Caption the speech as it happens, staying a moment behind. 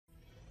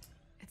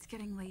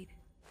getting late.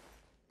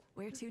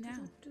 Where to now?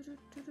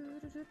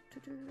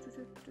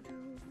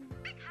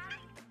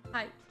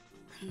 Hi.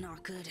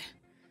 Not good.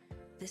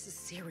 This is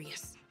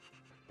serious.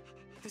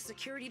 The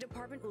security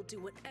department will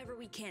do whatever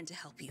we can to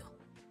help you.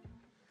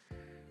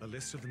 A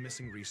list of the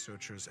missing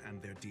researchers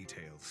and their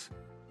details.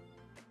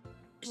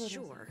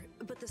 Sure,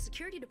 but the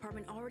security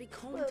department already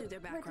combed through their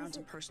backgrounds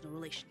and personal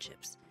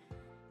relationships.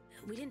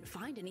 We didn't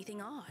find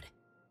anything odd.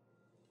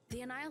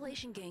 The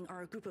Annihilation Gang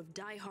are a group of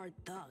die-hard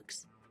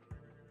thugs.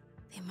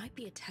 They might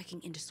be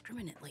attacking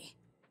indiscriminately.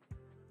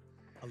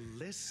 A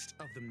list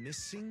of the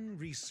missing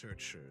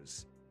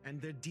researchers and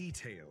their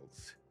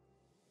details.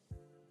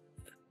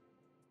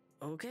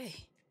 Okay.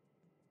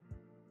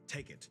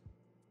 Take it.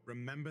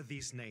 Remember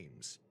these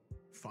names.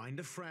 Find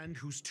a friend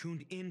who's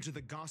tuned into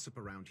the gossip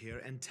around here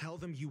and tell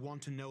them you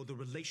want to know the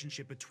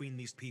relationship between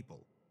these people.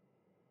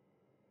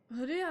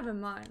 Who do you have in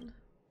mind?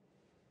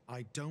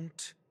 I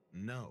don't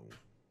know.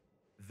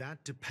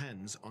 That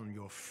depends on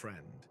your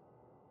friend.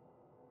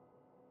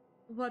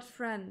 What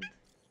friend?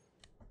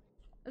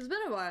 It's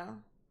been a while.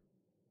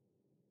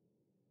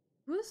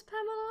 Who's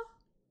Pamela?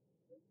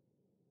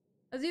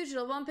 As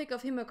usual, one pick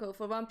of Himiko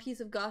for one piece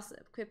of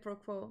gossip. Quid pro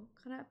quo.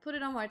 Can I put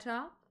it on my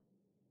tab?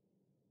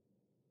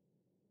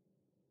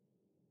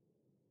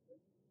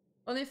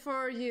 Only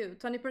for you.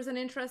 20%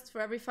 interest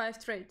for every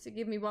 5 trades. You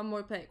give me one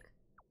more pick.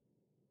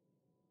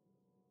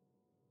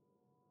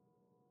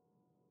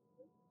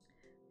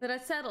 Did I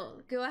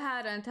settle? Go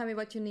ahead and tell me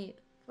what you need.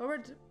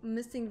 Forward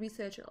missing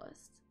researcher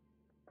list.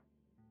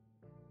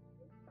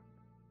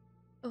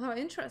 Oh, how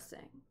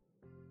interesting.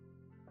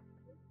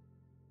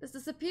 This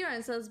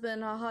disappearance has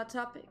been a hot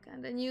topic,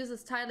 and the news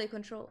is tightly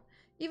controlled.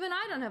 Even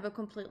I don't have a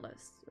complete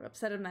list. You're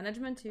upset at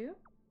management too?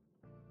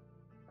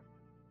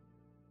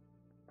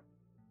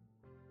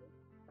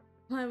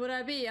 Why would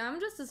I be? I'm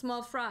just a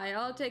small fry.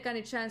 I'll take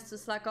any chance to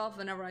slack off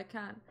whenever I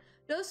can.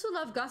 Those who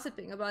love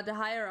gossiping about the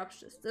higher-ups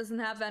just doesn't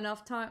have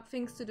enough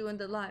things to do in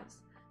their lives.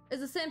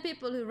 It's the same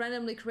people who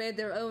randomly create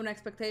their own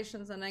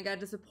expectations and then get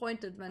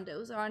disappointed when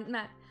those aren't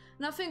met.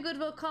 Nothing good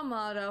will come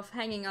out of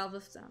hanging out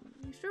with them.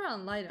 You sure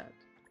aren't like that.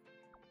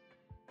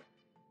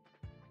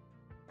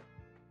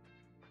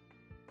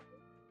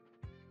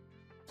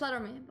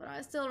 Flatter me, but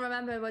I still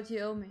remember what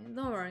you owe me.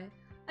 Don't worry.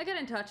 I'll get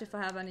in touch if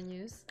I have any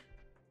news.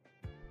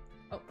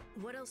 Oh.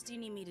 What else do you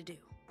need me to do?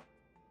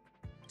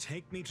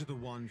 Take me to the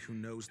one who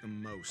knows the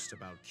most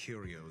about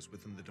curios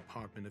within the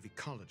Department of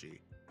Ecology,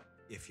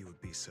 if you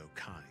would be so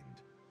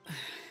kind.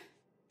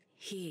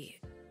 He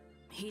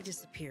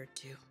disappeared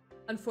too.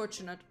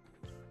 Unfortunate.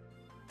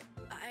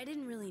 I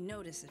didn't really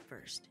notice at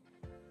first.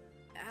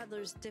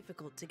 Adler's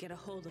difficult to get a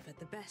hold of at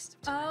the best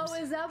of times. Oh,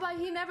 is that why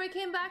he never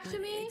came back to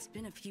me? It's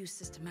been a few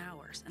system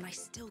hours, and I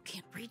still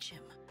can't reach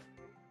him.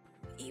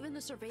 Even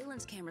the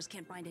surveillance cameras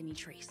can't find any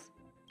trace.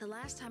 The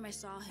last time I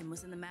saw him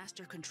was in the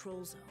Master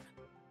Control Zone.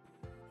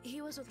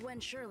 He was with Wen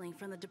Sherling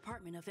from the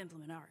Department of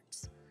Implement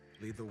Arts.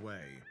 Lead the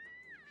way.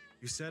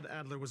 You said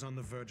Adler was on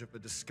the verge of a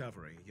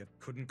discovery, yet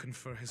couldn't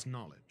confer his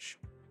knowledge.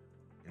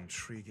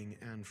 Intriguing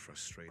and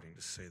frustrating,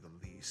 to say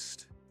the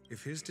least.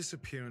 If his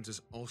disappearance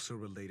is also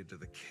related to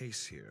the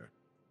case here,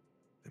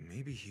 then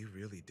maybe he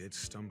really did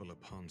stumble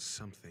upon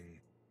something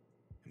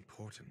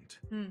important.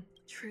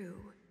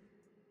 True.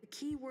 The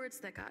key words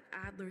that got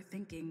Adler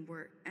thinking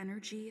were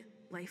energy,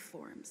 life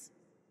forms.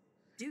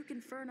 Duke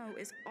Inferno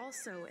is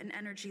also an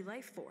energy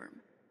life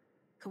form.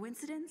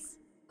 Coincidence?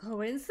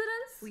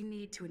 Coincidence? We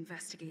need to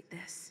investigate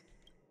this.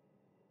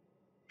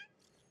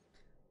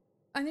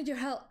 I need your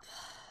help.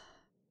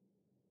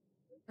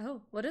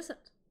 Oh, what is it?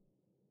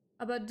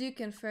 About Duke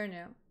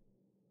Inferno.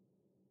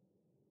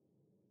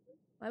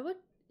 Why would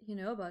you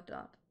know about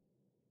that?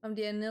 From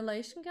the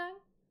Annihilation Gang?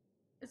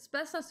 It's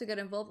best not to get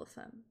involved with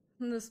him.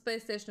 The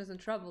space station is in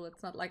trouble.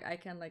 It's not like I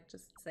can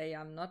just say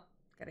I'm not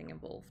getting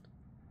involved.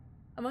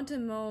 I want to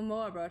know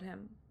more about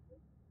him.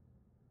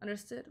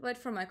 Understood? Wait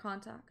for my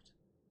contact.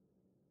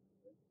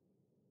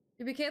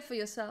 You be careful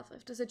yourself.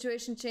 If the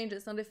situation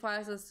changes, notify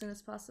us as soon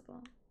as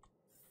possible.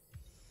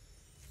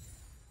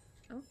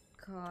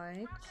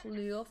 Okay,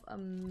 clue of a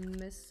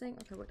missing.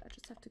 Okay, wait, I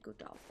just have to go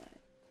down there.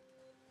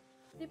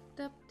 Dip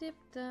dap dip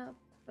dap.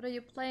 What are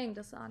you playing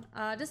this on?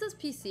 This is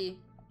PC.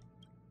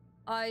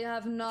 I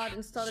have not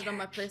installed it on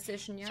my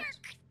PlayStation yet.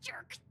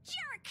 Jerk!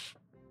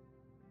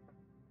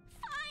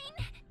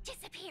 Fine!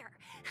 Disappear!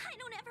 I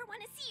don't ever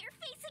want to see your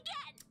face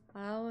again!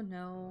 Oh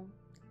no.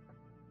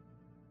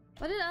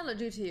 What did Adler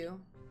do to you?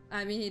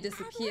 I mean, he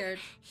disappeared.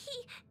 Adler,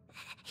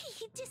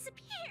 he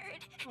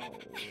disappeared. Oh.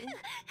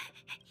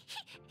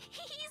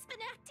 He's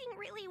been acting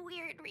really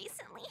weird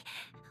recently.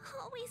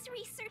 Always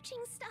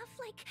researching stuff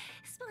like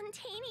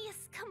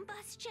spontaneous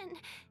combustion,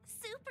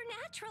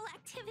 supernatural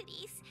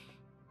activities.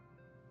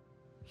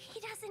 He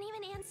doesn't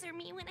even answer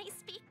me when I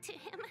speak to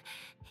him.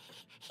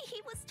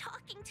 He was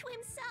talking to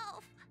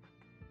himself.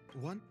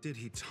 What did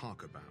he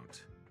talk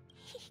about?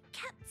 He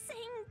kept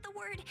saying the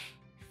word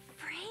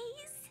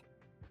phrase.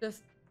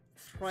 Just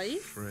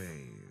phrase?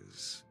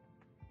 Phrase.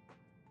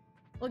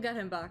 We'll get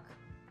him back.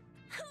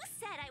 Who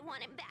said I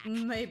want him back?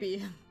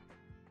 Maybe.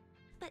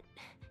 But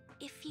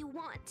if you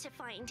want to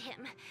find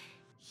him.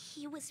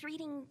 He was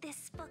reading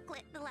this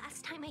booklet the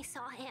last time I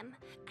saw him.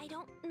 I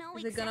don't know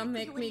Is it exactly gonna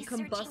make what me he's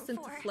combust searching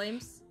into for,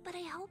 flames? but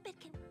I hope it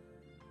can.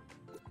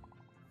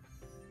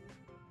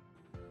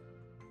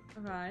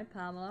 Alright,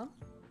 Pamela.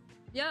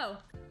 Yo,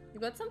 you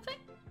got something?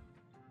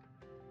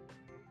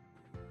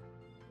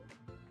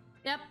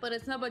 Yep, but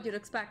it's not what you'd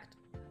expect.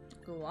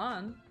 Go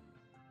on.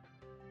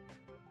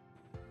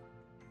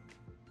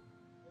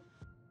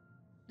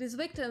 These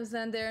victims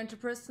and their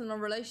interpersonal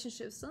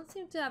relationships don't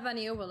seem to have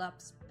any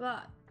overlaps,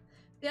 but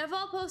they have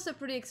all posted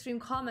pretty extreme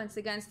comments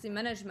against the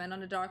management on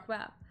the dark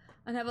web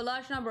and have a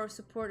large number of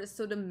supporters,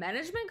 so the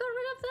management got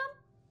rid of them?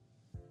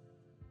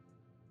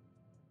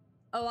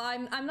 Oh,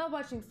 I'm not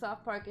watching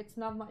South Park, it's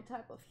not my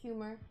type of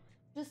humor.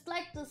 Just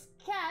like this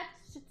cat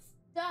should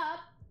stop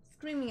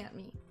screaming at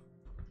me.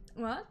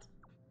 What?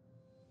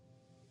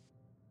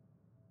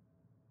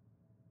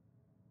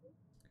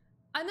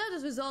 I know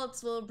the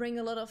results will bring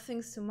a lot of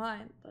things to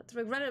mind, but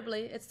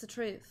regrettably, it's the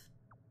truth.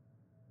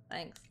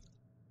 Thanks.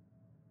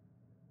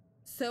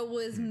 So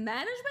was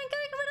management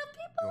getting rid of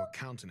people? Your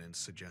countenance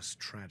suggests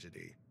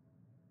tragedy.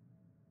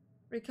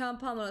 Recount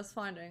Pamela's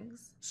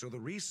findings. So the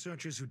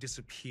researchers who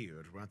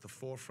disappeared were at the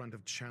forefront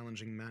of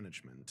challenging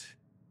management.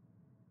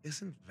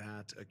 Isn't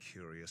that a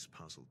curious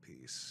puzzle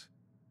piece?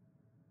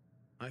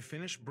 I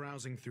finished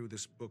browsing through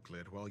this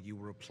booklet while you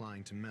were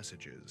replying to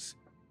messages.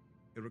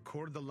 It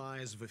recorded the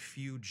lives of a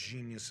few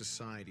Genius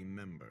Society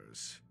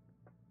members.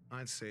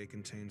 I'd say it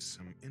contains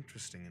some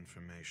interesting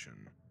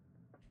information.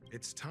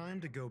 It's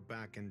time to go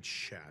back and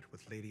chat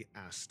with Lady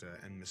Asta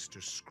and Mr.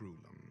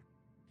 Screwlum.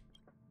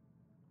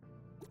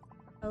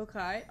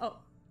 Okay. Oh,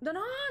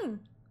 Danang!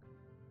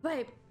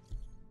 Wait.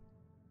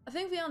 I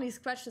think we only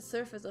scratched the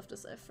surface of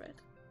this Ifrit.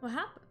 What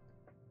happened?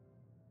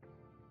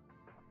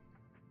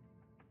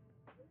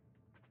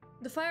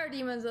 The fire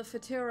demons of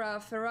Fatira are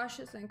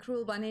ferocious and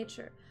cruel by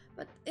nature,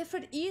 but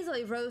Ifrit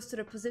easily rose to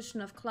the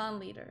position of clan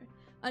leader.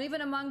 And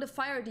even among the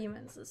fire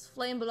demons, this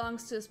flame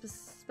belongs to a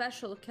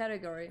special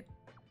category.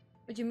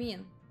 What do you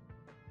mean?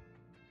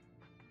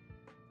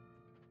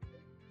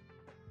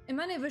 In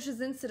many vicious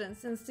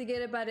incidents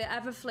instigated by the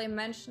Everflame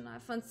Mansion, I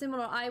found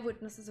similar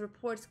eyewitnesses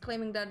reports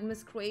claiming that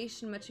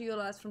miscreation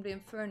materialized from the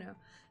Inferno.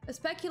 I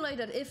speculate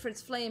that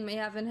Ifrit's flame may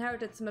have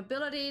inherited some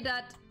ability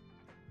that...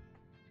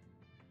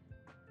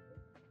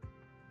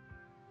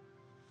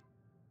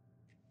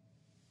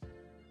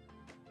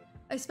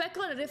 I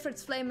speculate that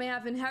Ifrit's flame may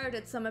have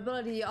inherited some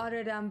ability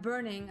other than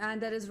burning,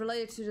 and that is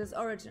related to this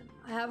origin.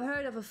 I have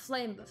heard of a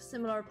flame with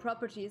similar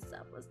properties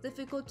that was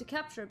difficult to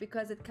capture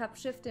because it kept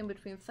shifting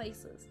between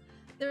phases.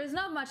 There is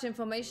not much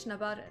information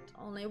about it,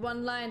 only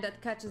one line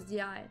that catches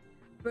the eye.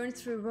 Burned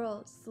through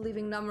worlds,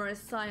 leaving numerous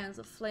scions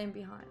of flame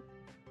behind.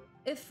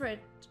 Ifrit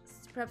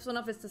is perhaps one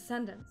of its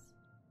descendants.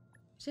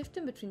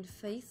 Shifting between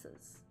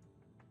phases.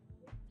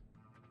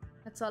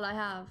 That's all I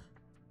have.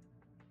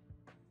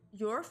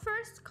 Your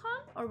first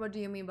con? Or what do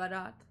you mean by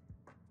that?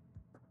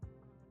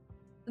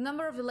 The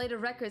number of related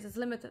records is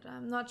limited.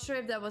 I'm not sure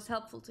if that was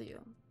helpful to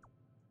you.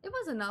 It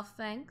was enough,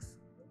 thanks.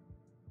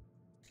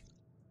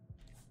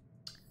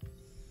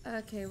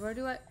 Okay, where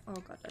do I... Oh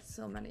god, that's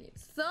so many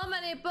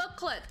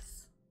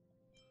booklets!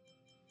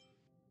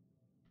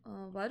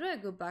 Why do I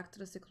go back to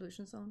the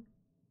seclusion zone?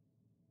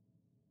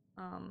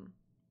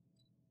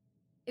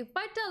 If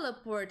I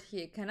teleport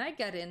here, can I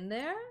get in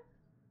there?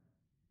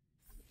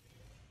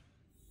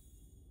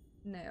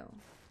 No.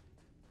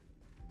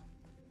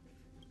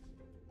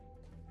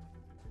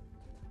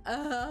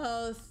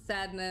 Oh,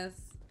 sadness.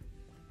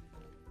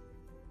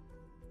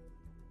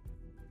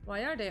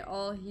 Why are they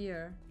all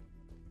here?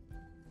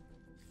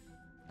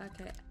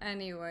 Okay,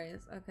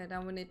 anyways. Okay,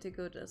 then we need to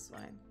go this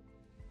way.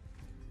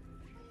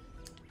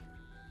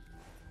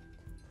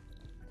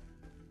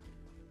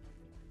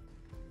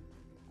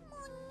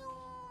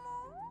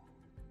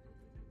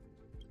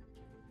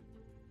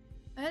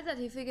 I heard that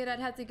he figured I'd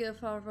have to go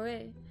far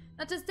away.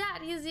 Not just that,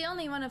 he's the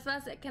only one of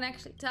us that can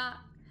actually talk.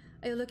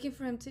 Are you looking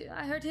for him too?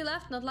 I heard he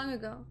left not long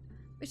ago.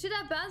 We should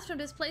have bounced from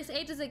this place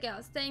ages ago.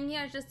 Staying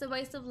here is just a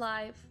waste of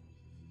life.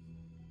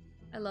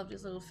 I love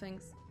these little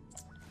things.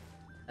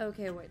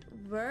 Okay, wait.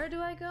 Where do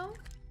I go?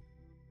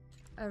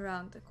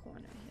 Around the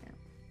corner here.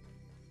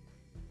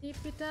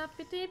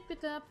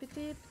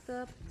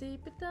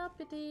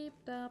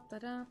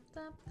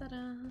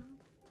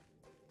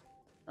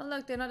 Oh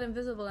look, they're not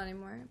invisible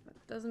anymore, but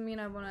doesn't mean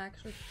I want to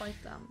actually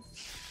fight them.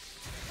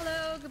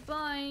 Hello,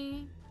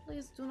 goodbye.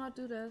 Please do not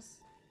do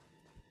this.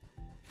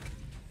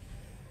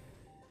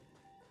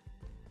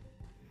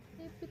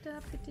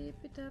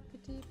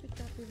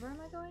 Where am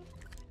I going?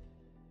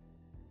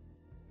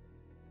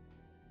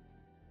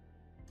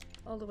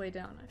 All the way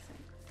down, I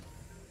think.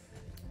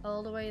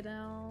 All the way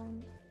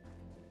down.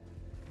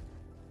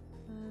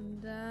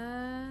 And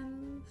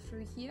then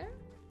through here?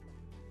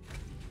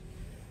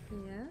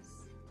 Yes.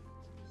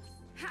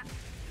 Ha!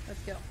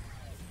 Let's go.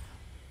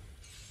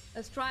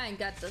 Let's try and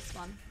get this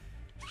one.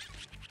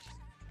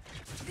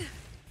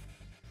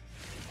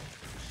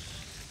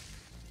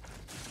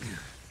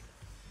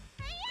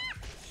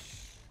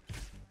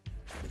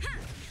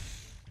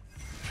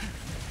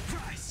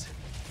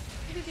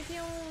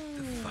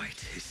 The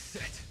fight is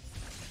set.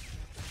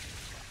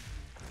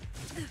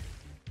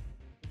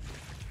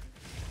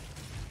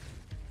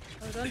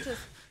 Oh, don't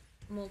just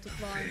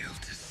multiply. Fail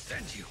to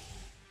send you.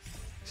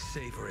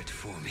 Savor it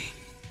for me.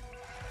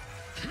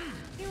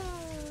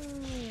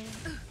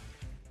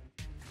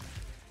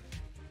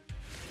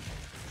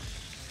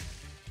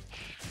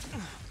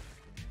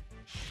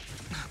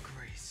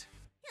 Grace.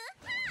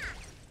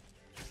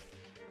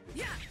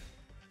 Yeah.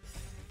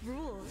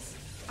 Rules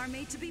are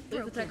made to be Please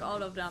broken. attack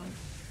all of them.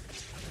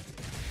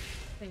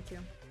 Thank you.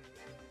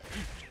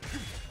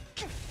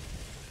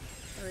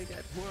 Very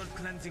good. World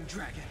cleansing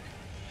dragon.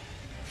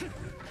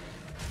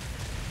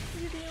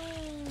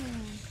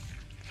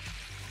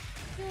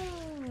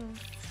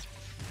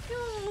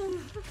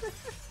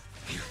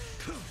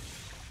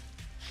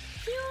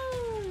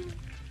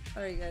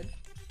 Very good.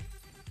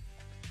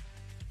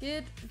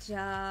 Good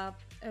job.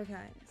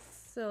 Okay,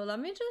 so let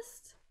me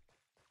just...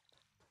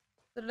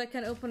 So that I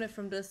can open it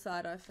from this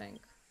side, I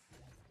think.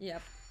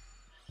 Yep.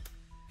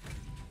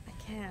 I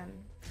can.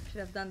 Should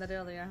have done that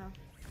earlier, huh?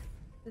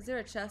 Is there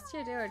a chest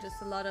here? There are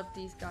just a lot of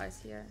these guys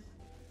here.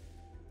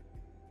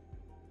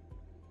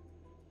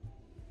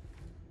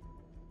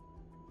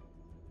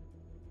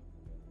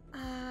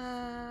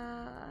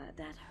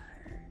 That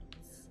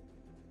hurts.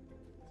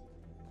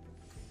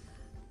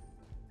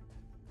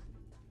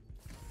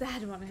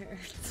 That one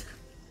hurts.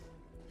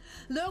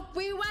 Look,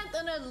 we went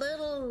on a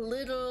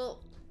little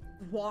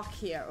walk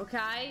here,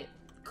 okay?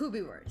 Could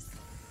be worse.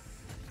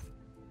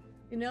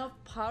 You know,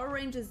 Power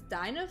Rangers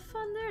Dino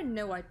Thunder?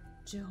 No, I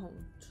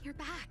don't. You're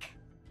back.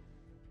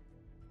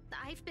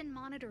 I've been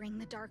monitoring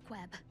the dark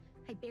web.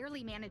 I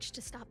barely managed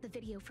to stop the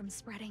video from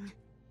spreading.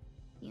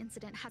 The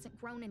incident hasn't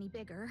grown any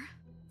bigger,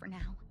 for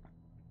now.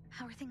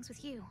 How are things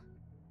with you?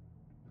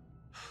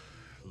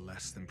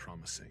 Less than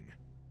promising.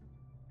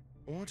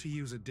 Or to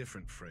use a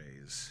different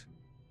phrase,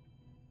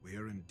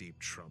 we're in deep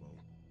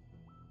trouble.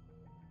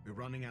 We're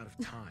running out of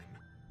time.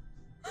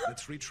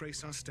 Let's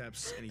retrace our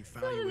steps and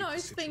evaluate What a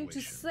nice the situation. thing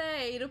to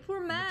say. The poor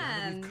From the data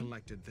man. we've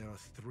collected, there are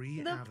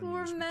three The avenues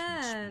poor we can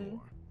man.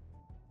 explore.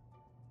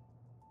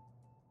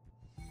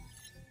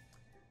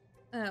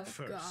 Oh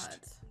First,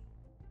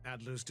 god.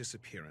 Adler's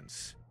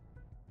disappearance.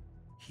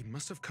 He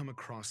must have come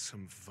across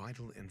some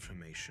vital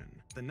information.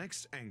 The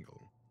next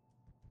angle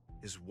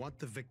is what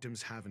the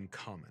victims have in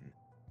common,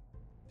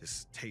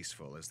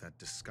 distasteful as that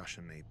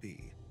discussion may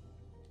be.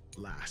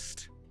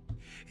 Last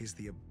is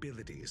the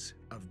abilities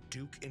of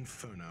Duke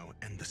Inferno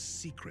and the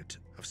secret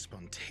of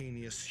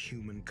spontaneous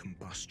human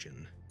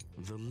combustion.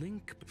 The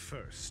link.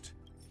 First,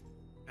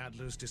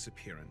 Adler's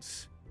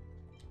disappearance.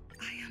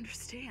 I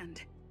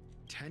understand.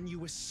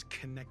 Tenuous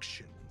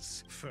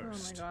connections.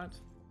 First, Oh my god.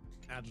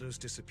 Adler's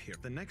disappear.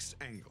 The next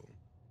angle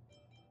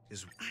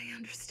is I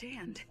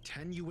understand.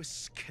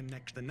 tenuous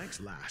connect. The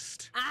next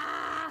last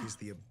Ah! is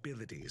the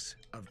abilities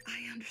of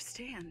I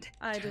understand.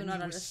 I do not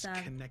tenuous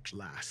understand. Connect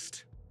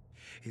last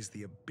is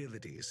the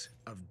abilities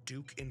of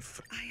Duke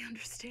I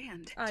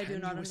understand. I do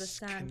not tenuous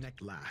understand.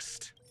 Connect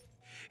last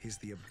is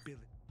the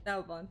ability.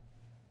 That one.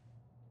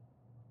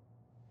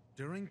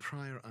 During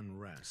prior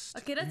unrest.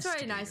 Okay, that's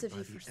very nice of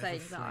instigated you by for the saying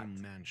Everflame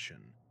that.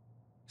 Mansion,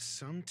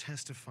 some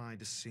testified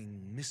to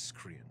seeing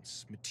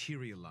miscreants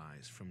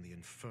materialize from the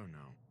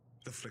Inferno.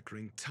 The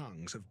flickering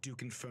tongues of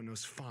Duke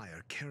Inferno's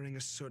fire carrying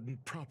a certain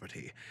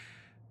property,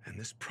 and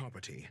this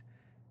property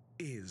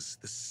is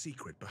the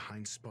secret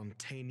behind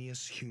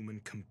spontaneous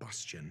human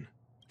combustion.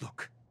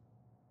 Look,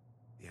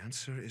 the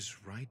answer is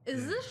right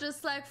Is there. this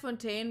just like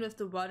Fontaine with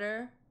the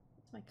water?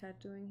 What's my cat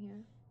doing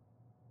here?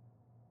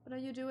 What are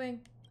you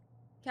doing?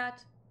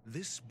 Cat?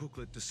 This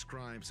booklet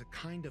describes a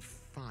kind of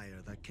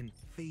fire that can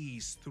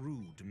phase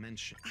through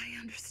dimension. I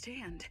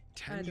understand.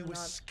 I do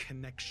Tenuous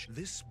connection.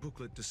 This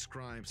booklet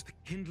describes the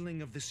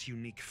kindling of this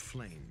unique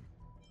flame.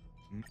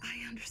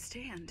 I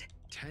understand.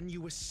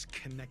 Tenuous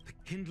connect. The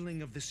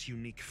kindling of this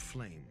unique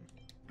flame.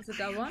 Is it I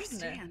that one? No.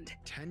 understand.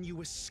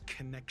 Tenuous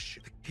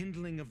connection. The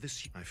kindling of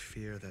this. I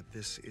fear that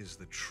this is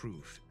the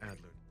truth,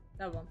 Adler.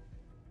 That one.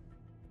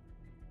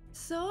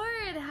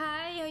 Sword,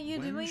 hi, how you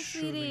When doing,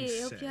 Shirley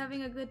sweetie? Hope said, you're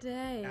having a good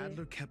day.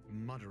 Adler kept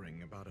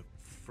muttering about a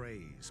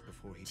phrase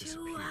before he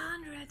disappeared.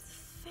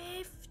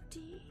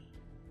 250.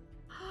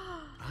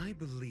 I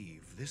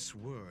believe this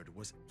word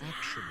was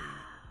actually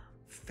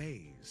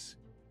phase.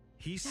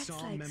 He That's saw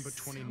like member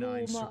so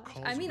 29 much.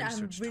 Sokol's I mean, I'm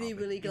research really, topic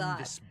really in glad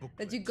this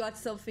that you booklet got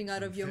something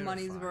out of and your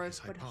money's verify worth, his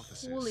but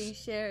hypothesis. holy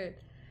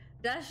shit.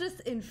 That's just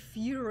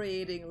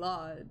infuriating,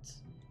 Lord.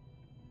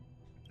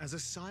 As a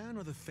scion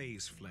of the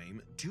phase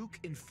flame, Duke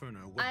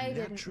Inferno would I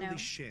didn't naturally know.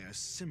 share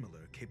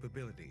similar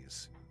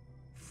capabilities.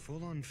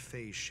 Full-on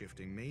phase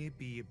shifting may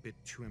be a bit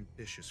too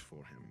ambitious for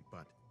him,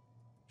 but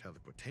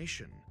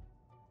teleportation,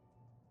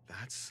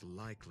 that's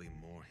likely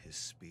more his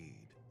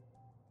speed.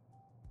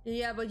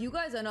 Yeah, but you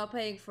guys are not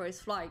paying for his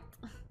flight.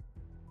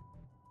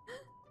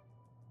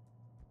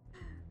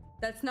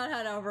 That's not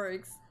how that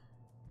works.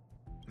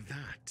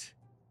 That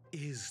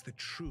is the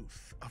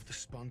truth of the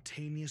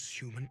spontaneous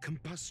human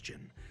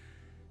combustion.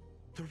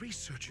 The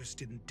researchers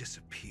didn't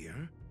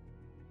disappear.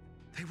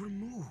 They were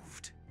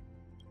moved.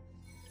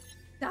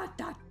 Da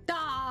da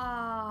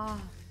da!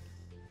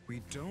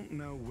 We don't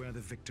know where the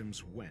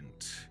victims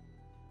went,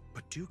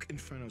 but Duke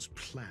Inferno's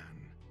plan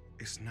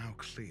is now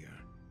clear,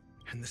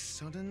 and the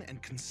sudden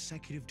and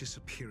consecutive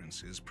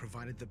disappearances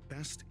provided the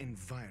best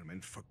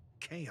environment for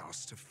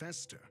chaos to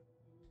fester.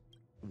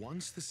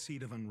 Once the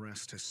seed of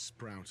unrest has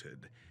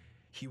sprouted,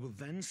 he will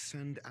then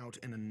send out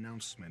an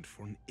announcement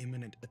for an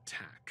imminent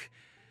attack.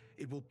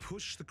 It will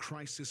push the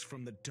crisis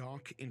from the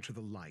dark into the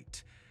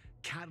light,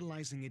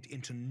 catalyzing it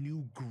into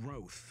new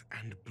growth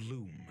and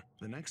bloom.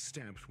 The next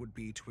step would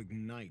be to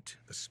ignite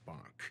the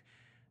spark.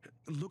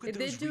 Look at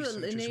those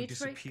researchers who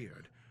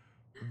disappeared.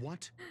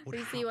 What would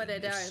happen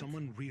if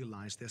someone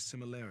realized their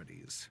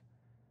similarities?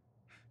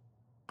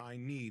 I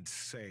need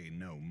say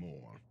no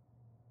more.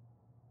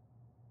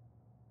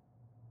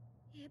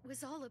 It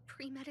was all a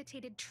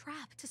premeditated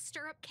trap to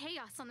stir up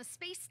chaos on the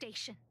space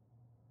station.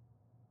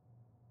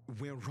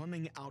 We're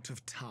running out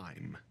of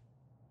time.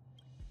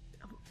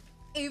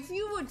 If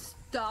you would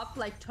stop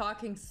like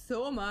talking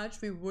so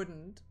much, we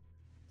wouldn't.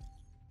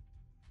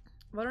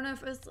 What on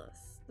earth is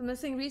this? The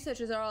missing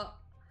researchers are all...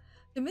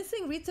 The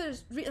missing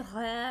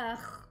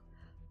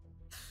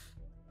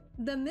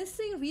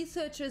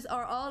researchers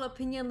are all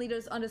opinion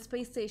leaders on the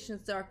space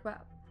station's dark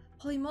web.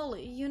 Holy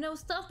moly, you know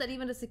stuff that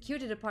even the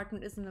security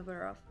department isn't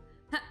aware of.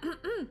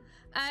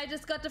 I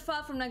just got the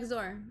file from next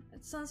door.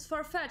 It sounds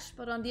far-fetched,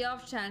 but on the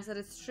off chance that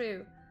it's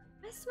true,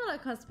 I smell a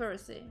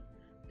conspiracy.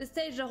 They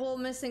staged a whole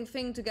missing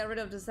thing to get rid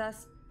of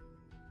dissenters?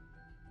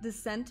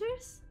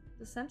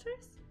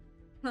 Dissenters?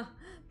 Huh,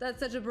 that's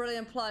such a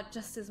brilliant plot.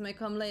 Justice may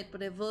come late,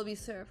 but it will be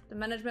served. The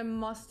management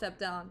must step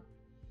down.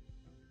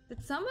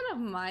 Did someone of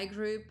my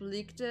group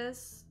leak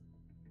this?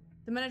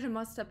 The manager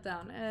must step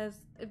down.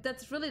 As if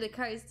that's really the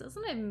case,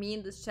 doesn't it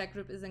mean this Czech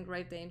group is in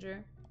grave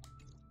danger?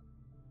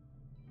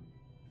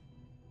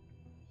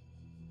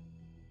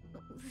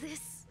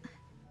 This...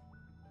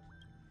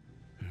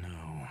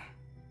 No,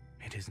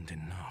 it isn't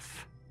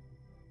enough.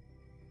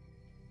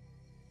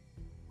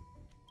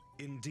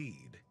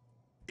 Indeed,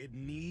 it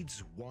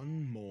needs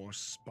one more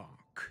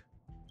spark.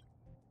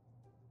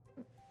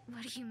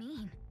 What do you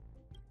mean?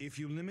 If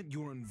you limit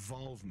your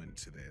involvement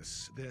to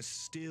this, there's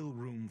still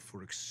room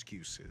for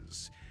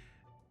excuses.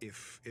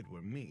 If it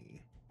were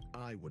me,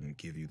 I wouldn't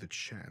give you the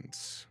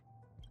chance.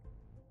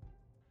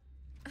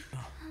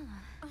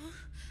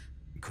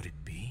 Could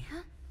it be?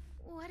 Huh?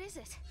 What is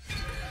it?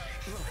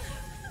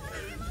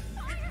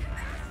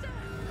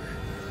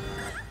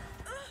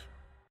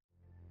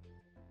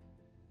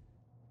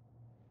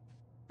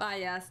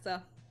 Bye,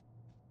 Asta.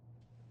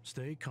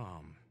 Stay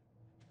calm.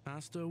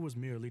 Asta was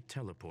merely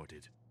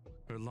teleported.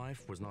 Her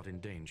life was not in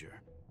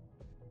danger.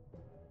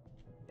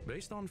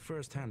 Based on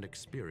first-hand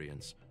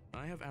experience,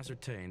 I have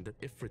ascertained that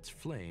Ifrit's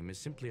flame is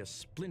simply a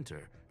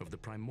splinter of the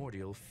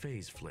primordial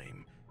phase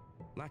flame,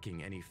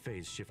 lacking any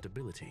phase shift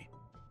ability.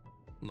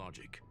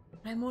 Logic.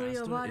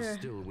 Primordial Asta water. is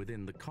still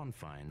within the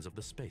confines of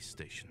the space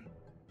station.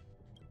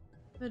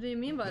 What do you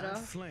mean by that?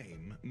 that?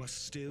 Flame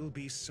must still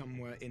be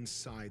somewhere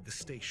inside the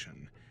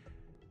station.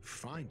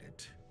 Find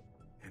it,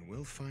 and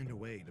we'll find a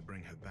way to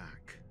bring her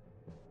back.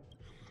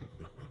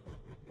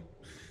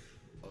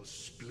 A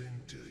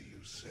splinter,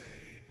 you say?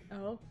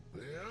 Oh.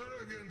 The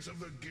arrogance of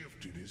the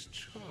gifted is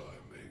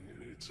charming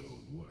in its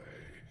own way.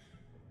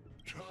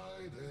 Try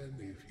then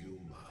if you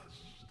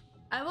must.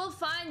 I will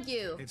find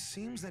you. It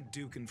seems that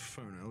Duke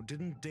Inferno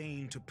didn't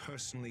deign to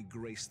personally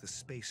grace the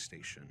space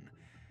station.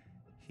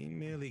 He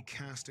merely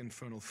cast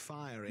infernal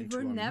fire into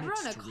our You were never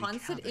midst on a to wreak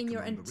concert havoc in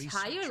your among the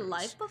entire researchers.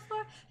 life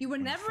before? You were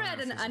When never fire at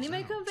an fizzles anime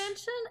out,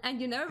 convention? And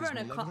you never his were on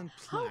a con- malevolent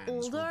How plans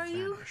old will are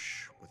you?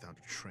 vanish without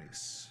a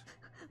trace.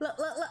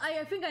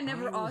 I think I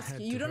never I will asked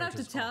head you. You don't have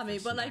to Herta's tell me,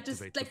 office but and like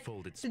just activate like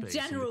folded the space in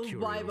general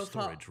curio vibe of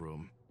how. storage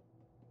room.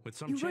 With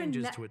some You were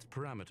changes ne- to its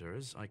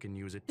parameters, I can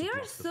use it to There are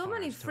block the so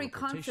many fire's free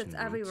concepts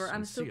teleportation everywhere, routes I'm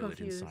and so seal it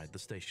confused. inside the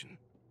station.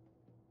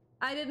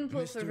 I didn't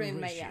pull for Mr.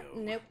 Rainmate yet.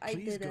 Ratio, Nope, I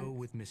please didn't. go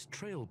with Miss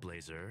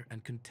Trailblazer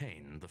and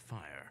contain the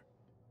fire.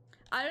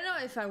 I don't know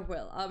if I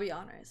will, I'll be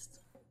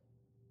honest.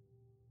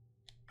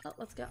 Oh,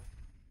 let's go.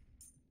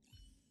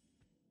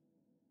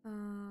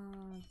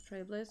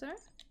 Trailblazer.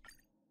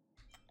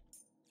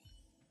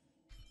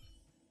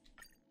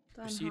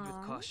 Proceed with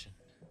caution.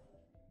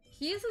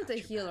 He isn't a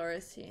healer,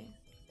 is he?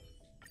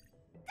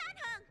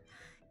 Dunhung!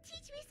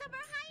 Teach me some more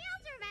high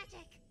elder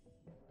magic!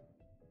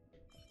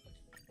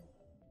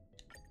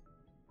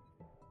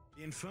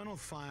 The infernal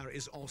fire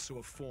is also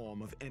a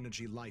form of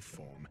energy life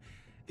form.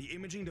 The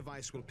imaging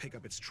device will pick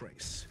up its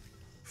trace.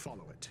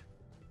 Follow it.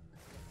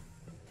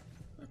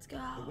 Let's go.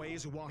 The way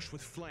is awash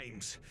with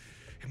flames.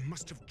 It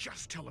must have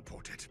just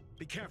teleported.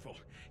 Be careful.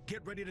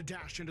 Get ready to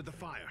dash into the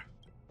fire.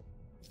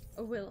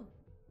 Oh, will.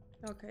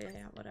 Okay,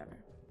 yeah, whatever.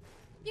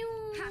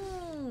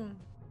 Pew!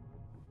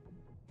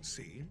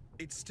 See?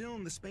 It's still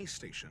in the space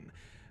station.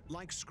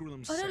 Like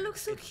Screwlam Oh, said, that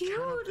looks so it cute!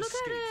 cannot Look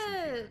escape from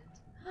at here. it!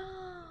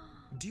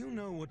 Do you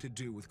know what to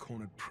do with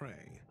cornered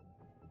prey?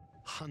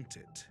 Hunt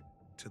it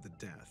to the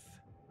death.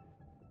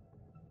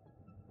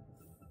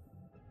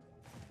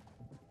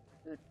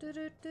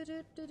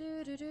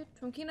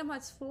 From Kingdom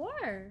Hearts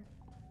 4.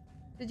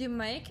 Did you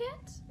make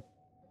it?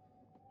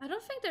 I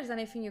don't think there's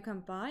anything you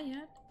can buy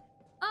yet.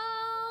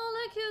 Oh,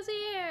 look who's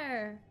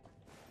here!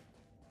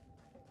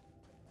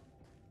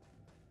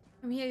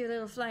 I'm here, you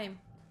little flame.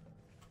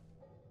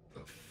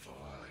 The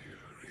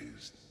fire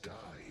is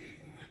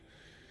dying.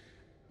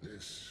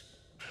 This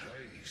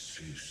place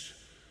is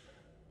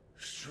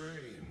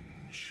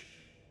strange.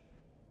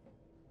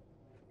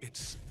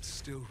 It's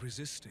still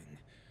resisting.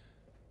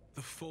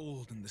 The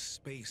fold in the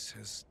space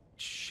has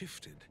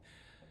shifted.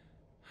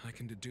 I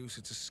can deduce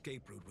its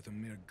escape route with a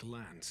mere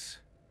glance.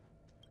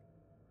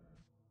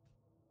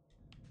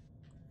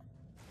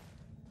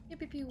 Pew,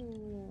 pew,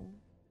 pew.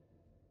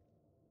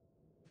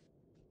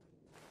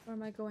 Where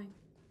am I going?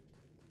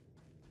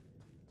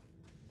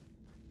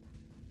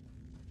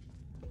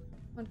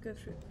 Won't go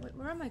through.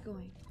 Where am I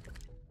going?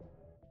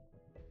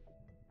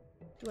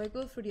 Do I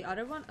go through the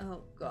other one?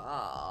 Oh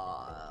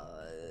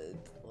god.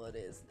 What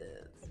is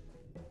this?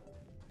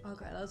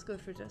 Okay, let's go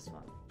through this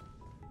one.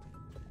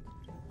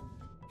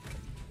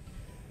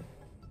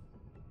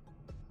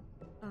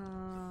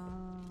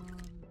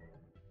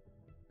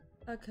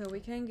 Okay, we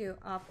can go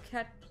up.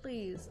 Cat,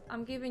 please.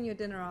 I'm giving you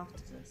dinner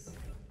after this.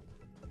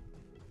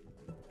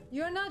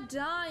 You're not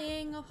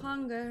dying of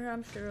hunger,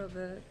 I'm sure of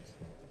it.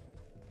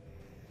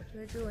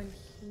 Do I go in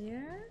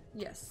here?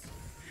 Yes.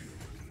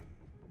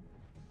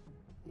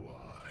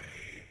 Why?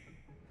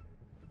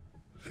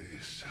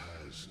 This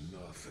has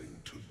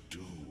nothing to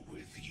do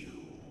with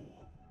you.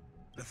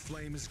 The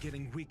flame is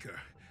getting weaker.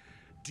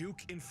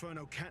 Duke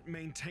Inferno can't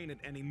maintain it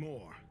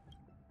anymore.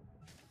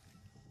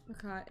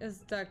 Okay, is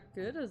that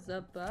good? Is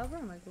that bad? Where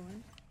am I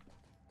going?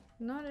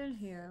 Not in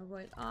here.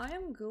 Wait, I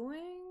am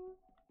going...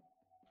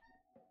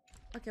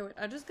 Okay, wait,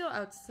 I just go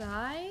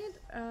outside.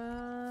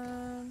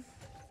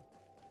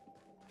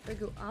 Do I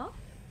go up?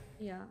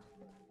 Yeah.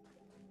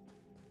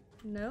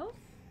 No?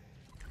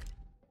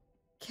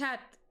 Cat,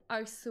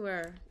 I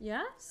swear.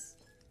 Yes?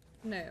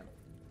 No.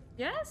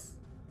 Yes?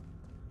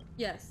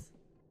 Yes.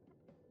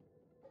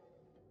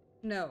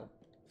 No.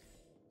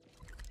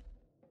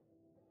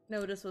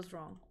 No, this was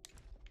wrong.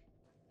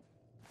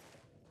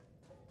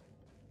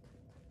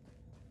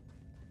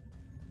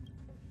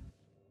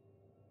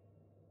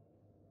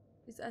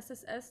 Is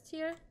SSS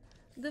tier?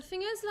 The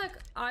thing is, like,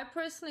 I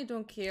personally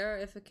don't care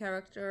if a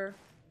character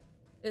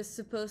is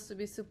supposed to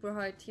be super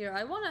high tier.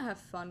 I want to have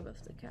fun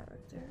with the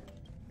character.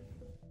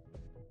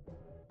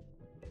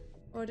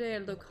 Or they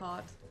look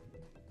hot.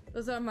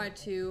 Those are my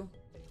two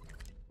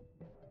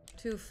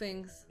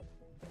things.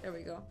 There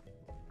we go.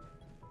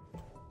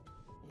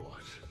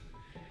 What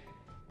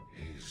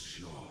is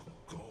your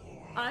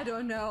goal? I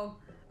don't know.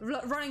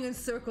 Running in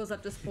circles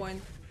at this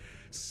point.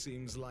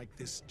 Seems like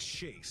this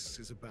chase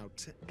is about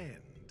to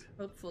end.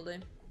 Hopefully.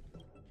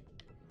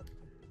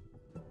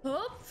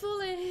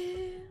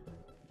 Hopefully.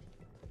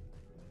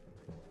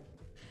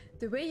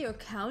 The way you're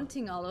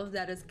counting all of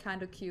that is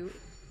kind of cute.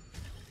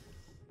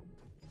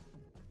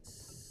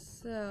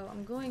 So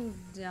I'm going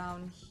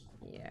down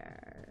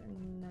here.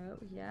 No,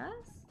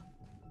 yes?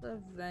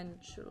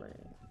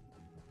 Eventually.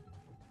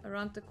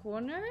 Around the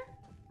corner?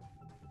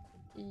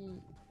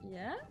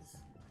 Yes?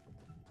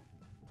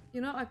 You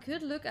know, I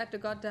could look at the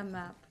goddamn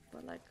map,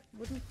 but like,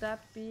 wouldn't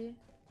that be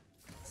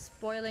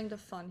spoiling the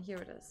fun? Here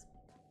it is.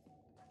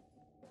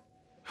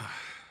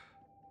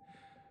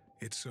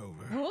 It's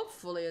over.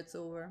 Hopefully it's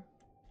over.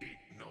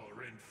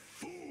 Ignorant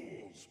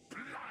fools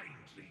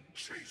blindly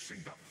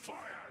chasing the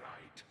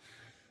firelight,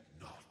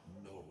 not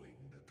knowing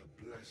that the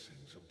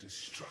blessings of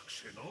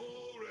destruction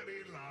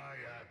already lie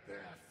at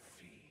their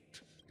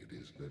feet. It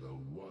is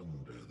little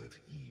wonder that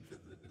even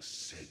the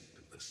descent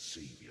of the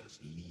Savior's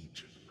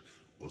Legion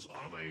was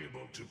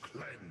unable to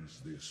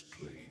cleanse this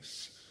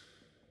place.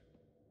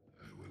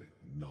 I will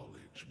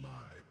acknowledge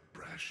my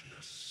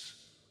brashness.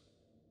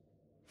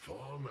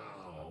 For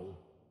now.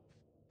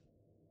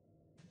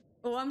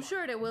 Oh, I'm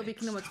sure there will be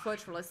Kingdom Hearts 4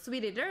 trailers.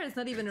 Sweetie, there is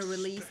not even a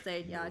release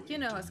date yet. You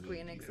know how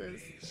Caelynx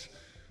is.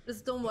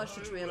 Just don't watch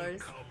the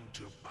trailers. I will come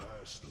to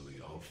personally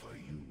offer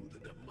you the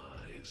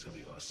demise of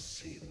your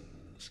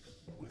sins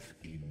with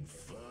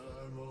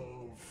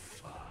infernal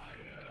fire.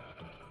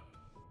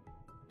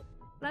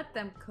 Let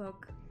them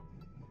cook.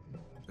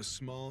 A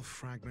small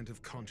fragment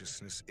of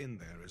consciousness in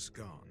there is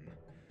gone.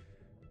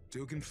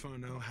 Duke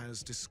Inferno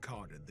has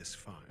discarded this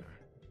fire.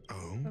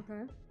 Oh?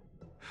 Okay.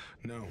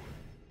 No.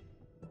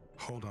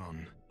 Hold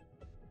on.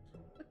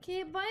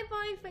 Okay,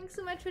 bye-bye. Thanks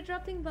so much for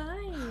dropping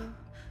by.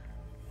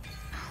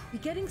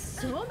 We're getting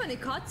so many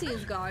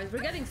cutscenes, guys.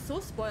 We're getting so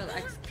spoiled.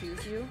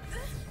 Excuse you.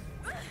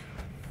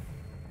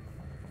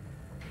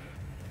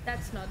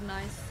 That's not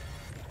nice.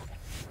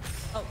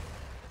 Oh.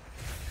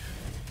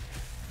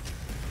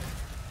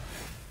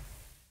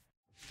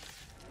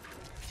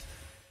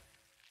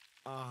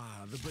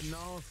 Ah, the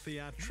banal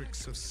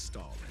theatrics of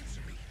stalling.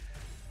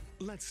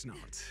 Let's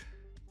not.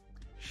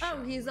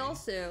 Oh, he's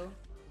also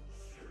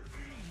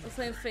the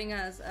same thing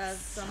as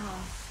somehow.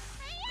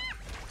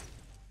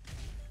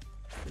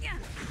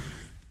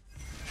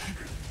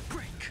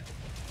 Break.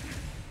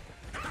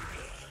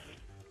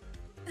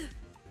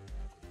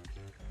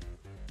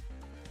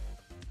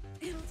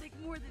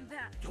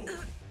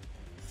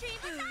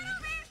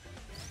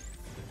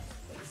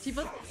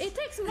 It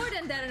takes more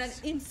than that and then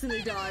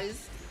instantly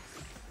dies.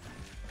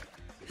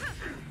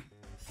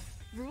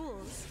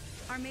 Rules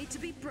are made to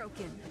be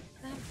broken.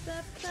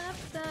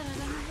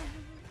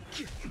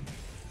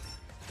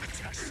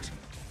 Test.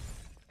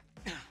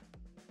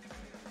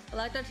 I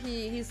like that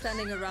he's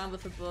standing around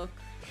with a book.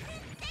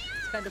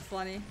 It's kind of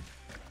funny.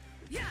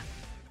 Yeah.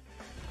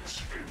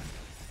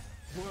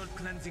 World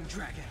cleansing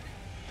dragon.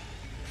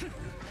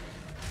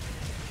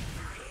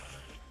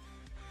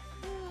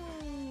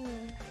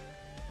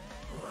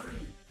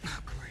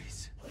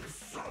 Grace.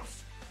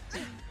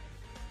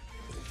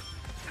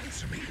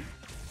 Answer me.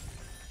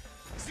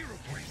 0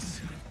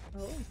 points.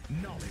 Oh.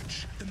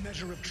 Knowledge, the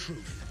measure of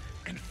truth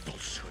and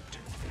falsehood.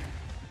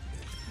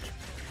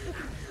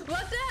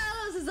 What the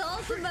hell is his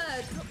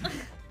ultimate?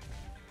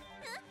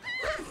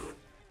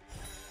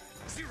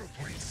 0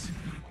 points.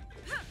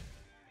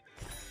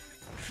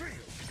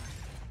 Fail.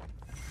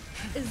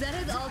 Is that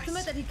his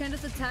ultimate that he can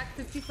just attack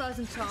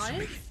 50,000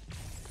 times?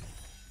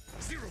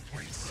 0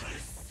 points.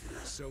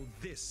 So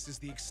this is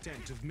the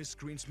extent of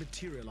miscreants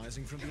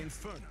materializing from the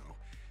Inferno.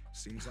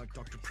 Seems like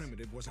Dr.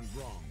 Primitive wasn't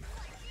wrong.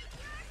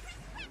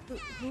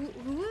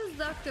 Who is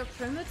Dr.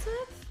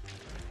 Primitive?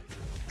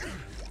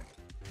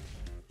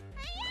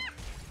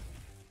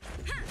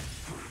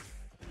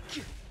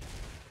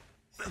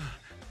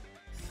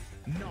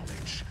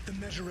 Knowledge, the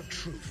measure of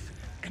truth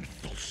and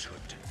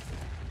falsehood.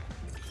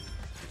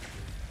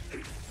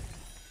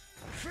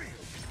 Fail.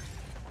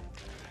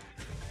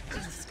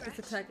 This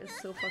attack is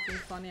so fucking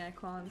funny, I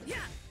can't. Yeah.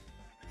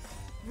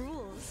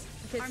 Rules.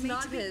 Okay, are it's made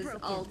not to be his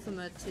broken.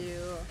 ultimate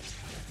to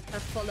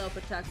have follow-up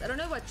attacks. I don't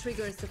know what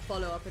triggers the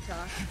follow-up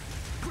attack.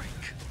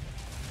 Break.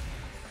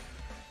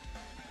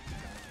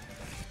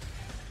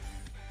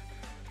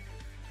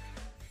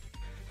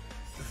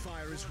 The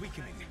fire is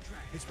weakening.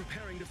 It's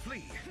preparing to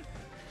flee.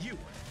 You,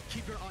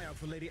 keep your eye out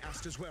for Lady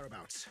Asta's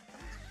whereabouts.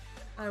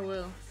 I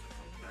will.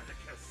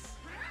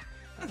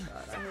 Oh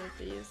god, I hate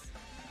these.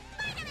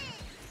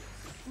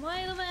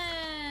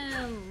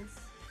 Vitamins!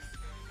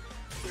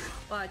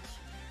 Watch.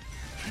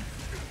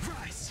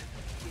 Rise.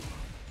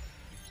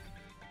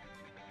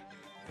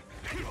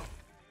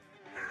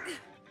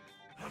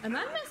 Am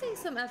I missing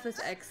some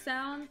FSX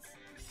sounds?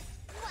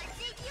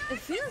 It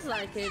feels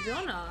like it,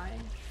 don't I?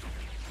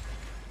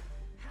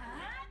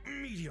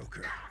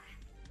 Mediocre.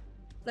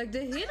 Like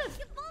the hit of...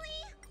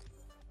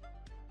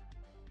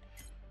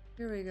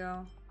 Here we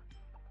go.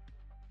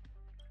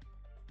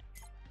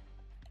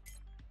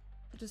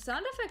 The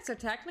sound effects are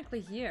technically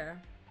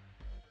here.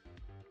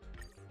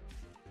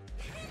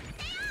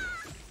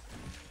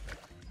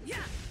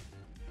 Yeah.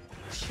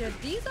 Shit,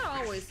 these are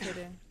always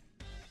hitting.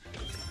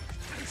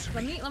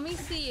 Let me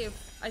see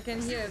if I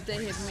can hear if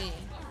they hit me.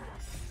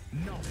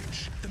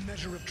 Knowledge, the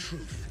measure of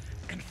truth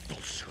and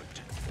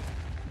falsehood.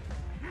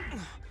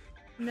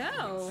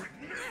 No.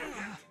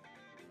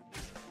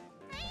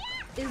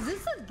 Is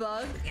this a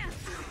bug?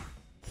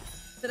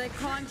 That I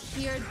can't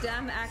hear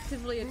them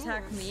actively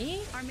attack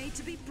me? Are made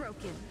to be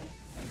broken.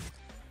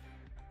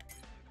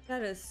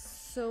 That is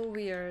so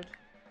weird.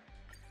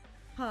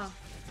 Huh.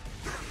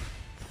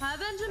 Hi,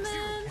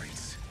 Benjamin!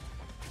 Points.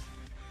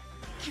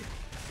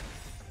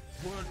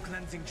 World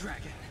cleansing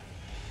dragon.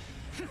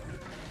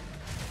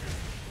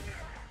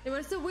 It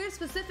was a weird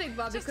specific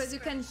bug because you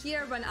can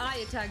hear when I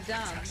attack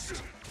them.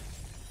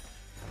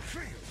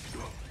 Fail.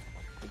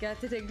 You got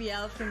to take the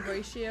elephant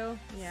ratio.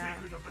 Yeah.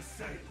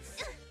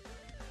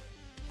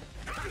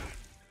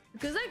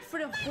 Because like for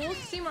the whole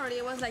stream already,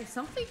 it was like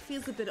something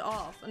feels a bit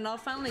off, and now I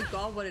finally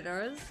got what it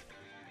is.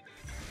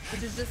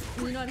 Which is just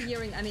me not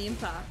hearing any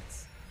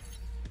impacts.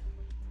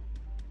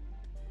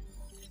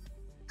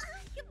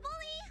 You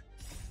bully!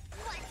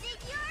 What's in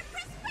your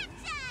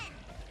prescription?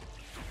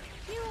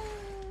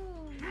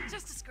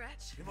 Just a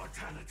scratch.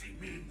 Immortality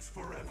means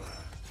forever.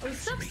 Oh,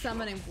 stop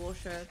summoning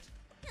bullshit.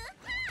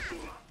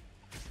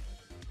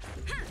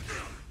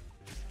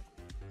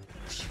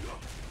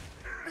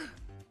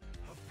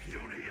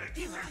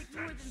 You like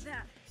more than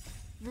that.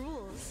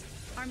 Rules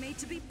are made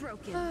to be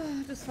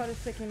broken. This part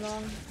is taking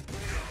long.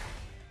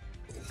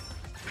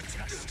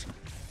 Test.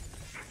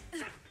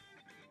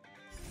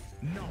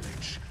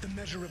 Knowledge, the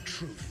measure of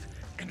truth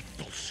and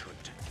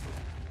falsehood.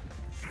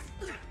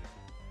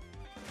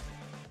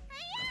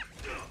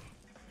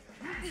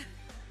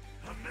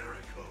 A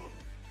miracle.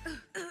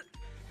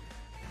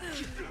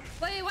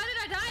 Wait, why did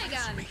I die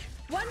again?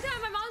 One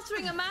time I'm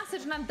answering a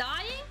message and I'm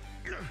dying?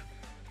 You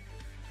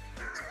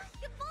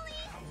bully!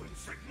 How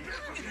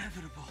insignificant.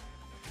 Inevitable.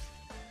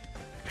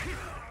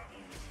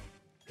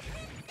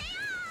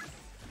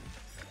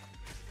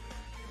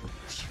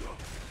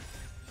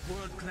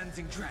 World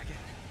cleansing dragon.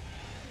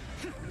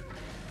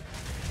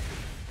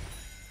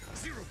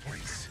 0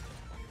 points.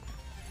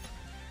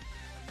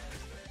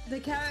 The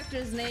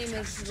character's name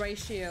is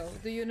Ratio.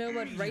 Do you know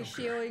what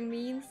ratioing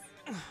means?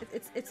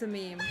 It's a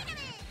meme.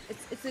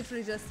 It's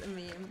literally just a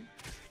meme.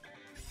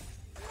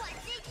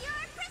 What's in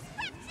your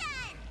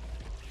prescription?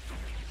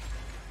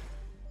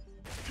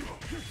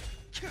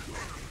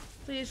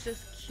 Please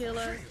just kill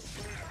it.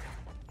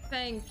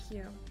 Thank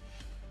you.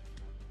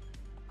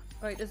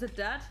 Wait, is it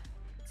dead?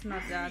 It's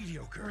not dead.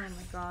 Mediocre. Oh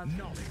my god.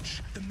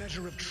 Knowledge, the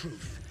measure of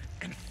truth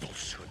and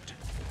falsehood.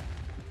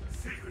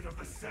 Secret of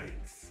the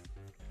saints.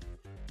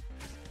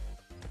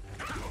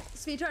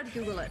 Sweetheart,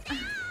 Google it.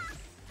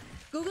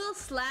 Google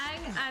slang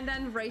and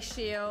then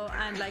ratio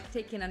and like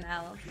taking an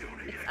L.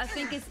 I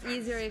think it's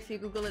easier if you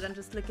Google it and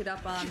just look it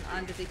up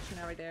on the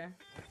dictionary there.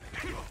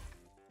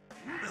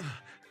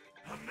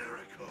 A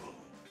miracle.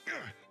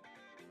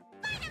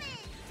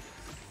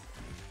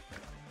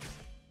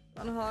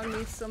 Hog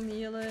needs some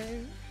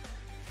healing.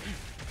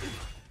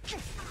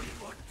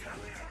 Oh,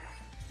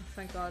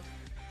 thank god.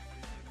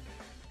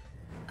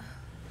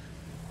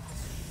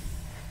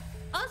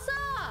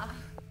 Asta!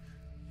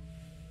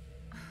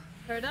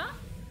 Herda?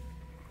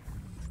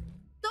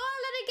 Don't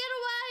let it get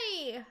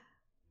away!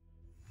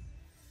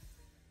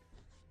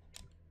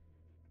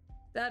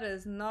 That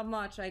is not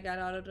much I got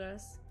out of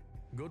this.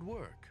 Good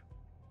work.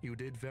 You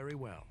did very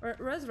well.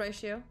 Res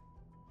ratio.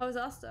 How's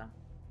Asta?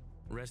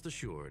 Rest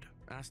assured,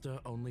 Asta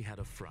only had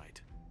a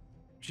fright.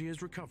 She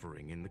is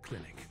recovering in the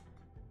clinic.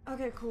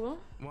 Okay, cool.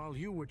 While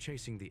you were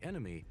chasing the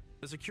enemy,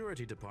 the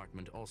security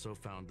department also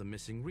found the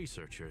missing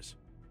researchers.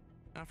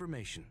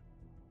 Affirmation.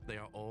 They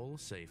are all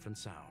safe and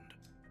sound.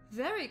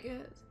 Very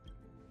good.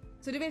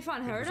 So did we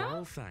find It was Herda?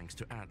 all thanks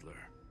to Adler.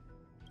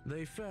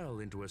 They fell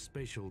into a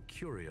spatial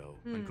curio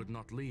and could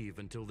not leave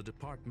until the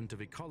Department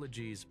of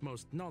Ecology's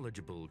most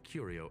knowledgeable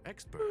curio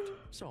expert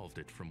solved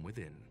it from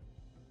within.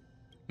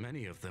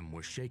 Many of them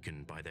were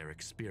shaken by their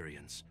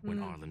experience when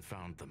Arlen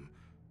found them,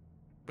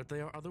 but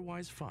they are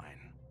otherwise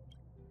fine.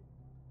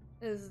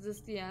 Is this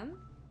the end?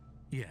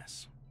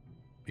 Yes,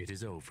 it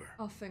is over.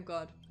 Oh, thank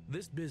god.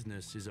 This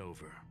business is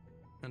over,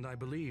 and I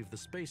believe the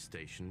space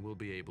station will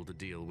be able to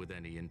deal with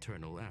any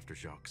internal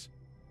aftershocks.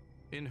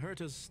 In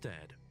Herta's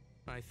stead,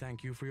 I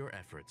thank you for your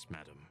efforts,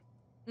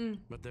 madam.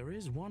 But there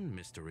is one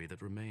mystery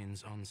that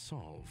remains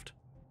unsolved.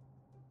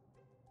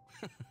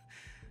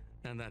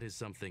 And that is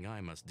something I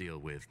must deal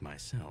with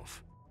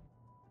myself.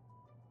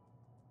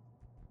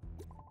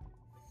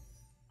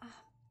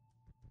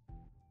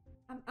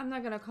 I'm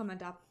not gonna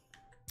comment up.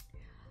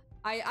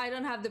 I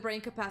don't have the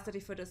brain capacity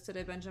for this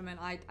today, Benjamin.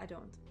 I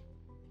don't.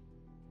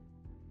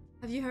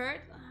 Have you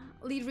heard?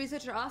 Lead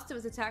researcher Asta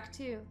was attacked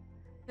too.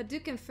 The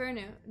Duke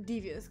Inferno,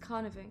 devious,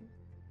 conniving.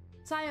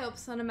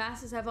 Psyops on the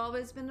masses have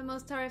always been the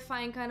most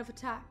terrifying kind of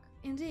attack.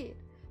 Indeed.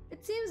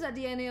 It seems that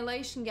the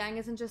Annihilation Gang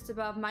isn't just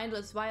about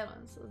mindless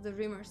violence, as the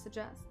rumors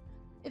suggest.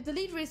 If the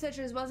lead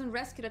researchers wasn't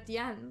rescued at the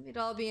end, we'd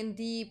all be in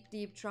deep,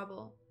 deep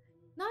trouble.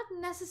 Not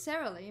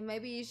necessarily.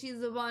 Maybe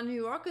she's the one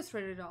who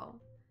orchestrated it all.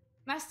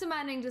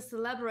 Masterminding this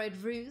elaborate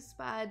ruse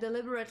by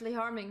deliberately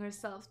harming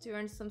herself to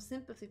earn some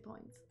sympathy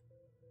points.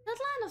 That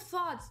line of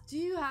thought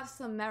do have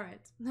some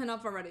merit.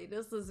 Enough already,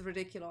 this is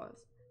ridiculous.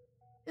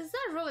 Is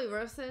that really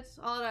worth it?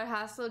 All that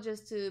hassle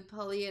just to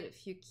palliate a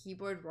few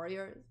keyboard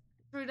warriors?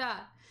 True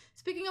that.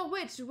 Speaking of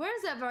which,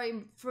 where's that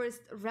very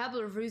first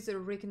rebel ruser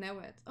Rick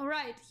Knowit?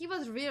 Alright, he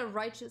was real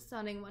righteous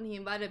sounding when he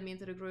invited me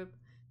into the group.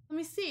 Let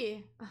me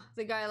see.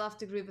 The guy left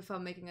the group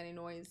without making any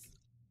noise.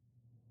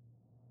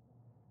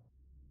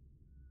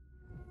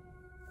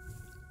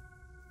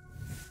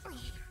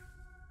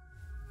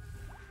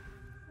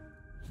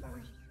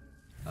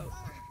 Oh.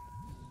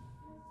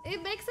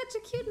 It makes such a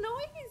cute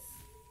noise!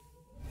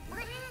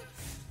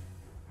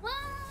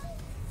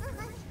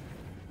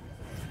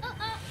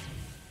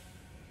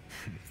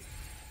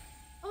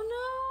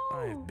 Oh no!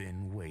 I've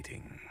been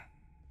waiting.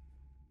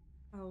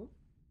 Oh.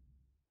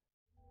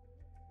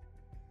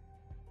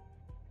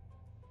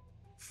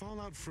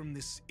 Fallout from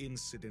this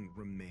incident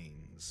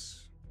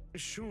remains.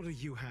 Surely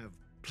you have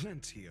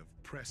plenty of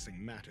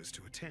pressing matters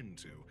to attend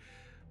to.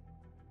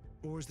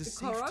 Or is the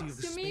safety of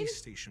the space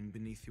station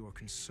beneath your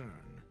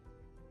concern?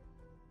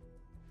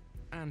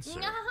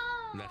 Answer.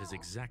 That is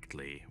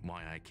exactly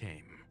why I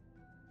came.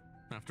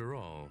 After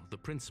all, the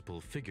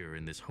principal figure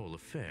in this whole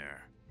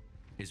affair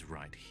is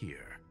right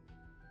here.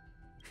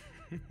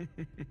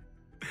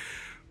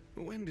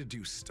 When did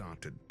you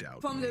start to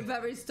doubt From me? the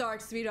very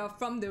start, sweetheart.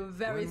 From the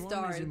very When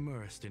start. one is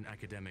immersed in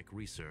academic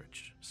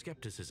research,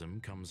 skepticism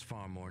comes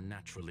far more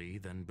naturally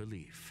than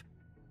belief.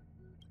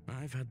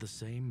 I've had the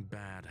same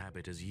bad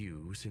habit as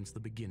you since the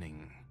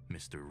beginning,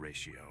 Mr.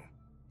 Ratio.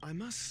 I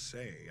must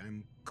say,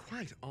 I'm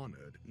quite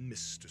honored,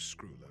 Mr.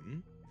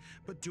 Screwlum.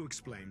 But do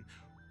explain,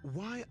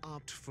 why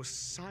opt for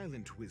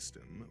silent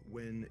wisdom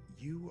when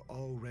you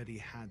already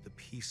had the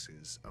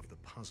pieces of the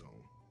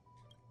puzzle?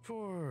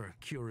 For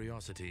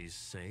curiosity's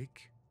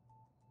sake.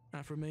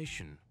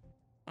 Affirmation.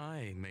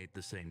 I made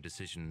the same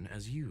decision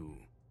as you,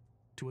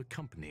 to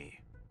accompany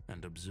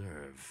and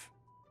observe.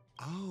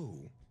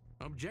 Oh.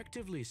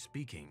 Objectively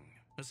speaking,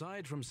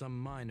 aside from some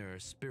minor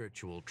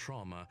spiritual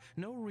trauma,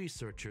 no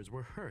researchers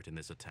were hurt in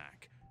this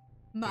attack.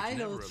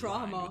 Minor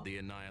trauma. With the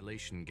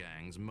Annihilation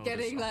Gang's modus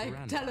Getting like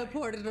operandi.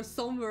 teleported or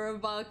somewhere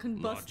while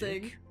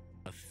combusting. Logic,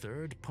 a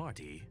third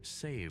party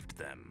saved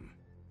them.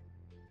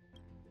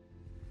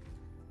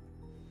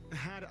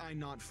 Had I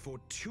not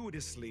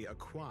fortuitously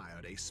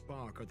acquired a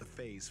spark of the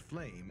phase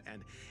flame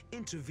and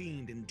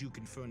intervened in Duke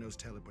Inferno's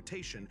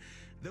teleportation,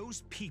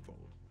 those people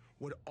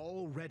would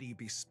already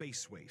be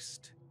space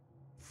waste,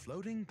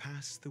 floating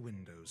past the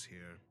windows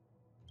here.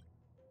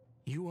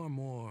 You are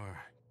more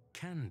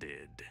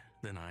candid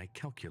than I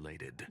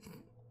calculated.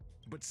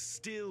 But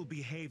still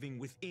behaving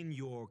within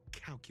your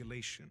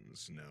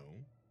calculations,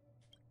 no?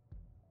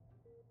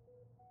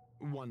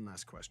 One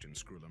last question,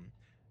 Screwlum.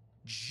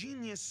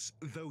 Genius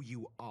though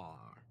you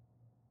are,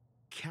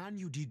 can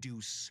you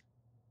deduce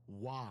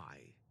why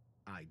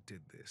I did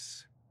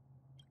this?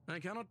 I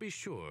cannot be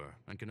sure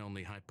and can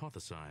only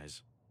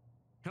hypothesize.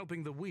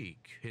 Helping the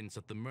weak hints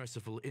at the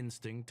merciful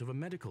instinct of a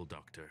medical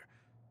doctor,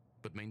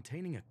 but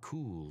maintaining a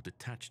cool,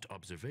 detached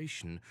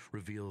observation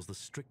reveals the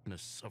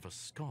strictness of a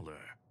scholar.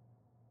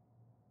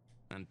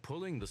 And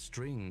pulling the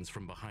strings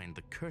from behind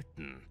the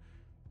curtain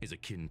is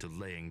akin to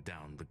laying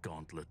down the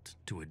gauntlet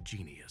to a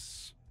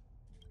genius.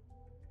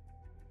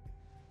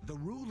 The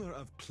ruler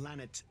of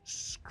planet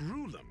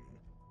Screwlum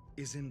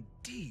is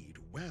indeed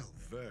well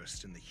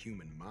versed in the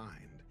human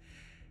mind.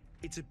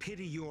 It's a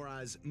pity you're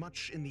as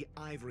much in the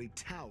ivory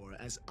tower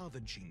as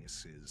other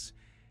geniuses.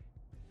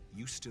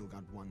 You still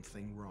got one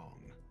thing wrong.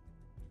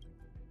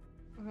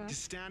 Okay. To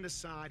stand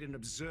aside and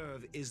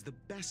observe is the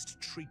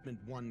best treatment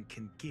one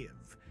can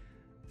give.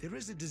 There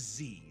is a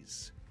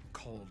disease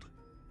called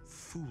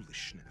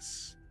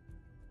foolishness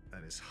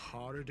that is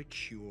harder to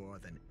cure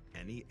than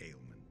any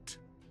ailment.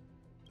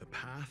 The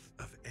path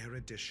of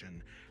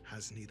erudition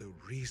has neither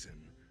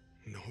reason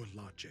nor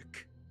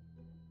logic.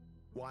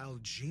 While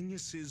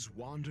geniuses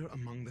wander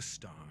among the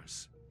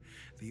stars,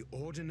 the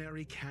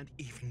ordinary can't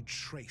even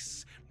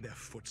trace their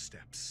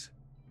footsteps.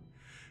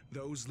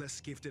 Those less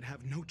gifted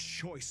have no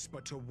choice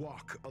but to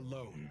walk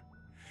alone,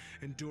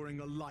 enduring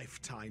a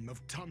lifetime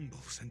of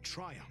tumbles and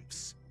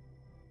triumphs.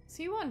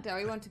 So you want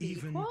to be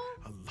Even equal?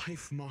 a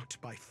life marked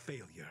by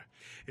failure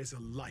is a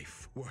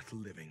life worth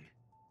living.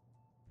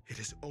 It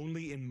is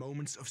only in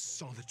moments of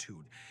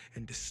solitude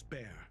and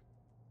despair,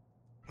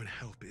 when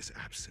help is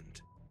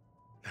absent,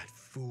 that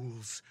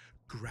fools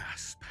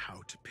grasp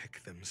how to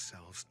pick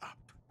themselves up.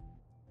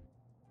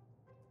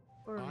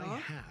 Or I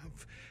not?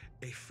 have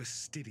a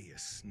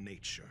fastidious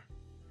nature.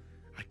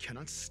 I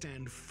cannot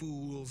stand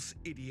fools,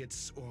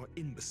 idiots, or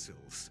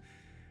imbeciles.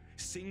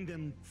 Seeing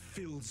them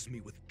fills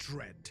me with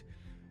dread.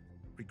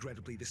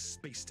 Regrettably, this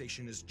space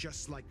station is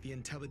just like the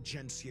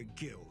Intelligentsia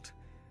Guild,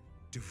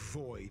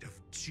 devoid of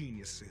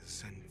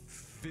geniuses and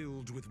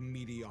filled with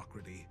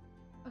mediocrity.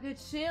 Okay,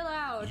 chill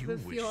out You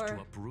with wish your to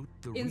uproot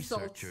the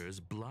insults. researchers'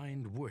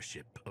 blind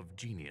worship of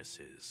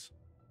geniuses.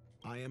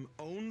 I am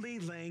only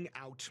laying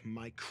out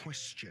my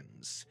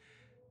questions.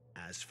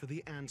 As for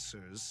the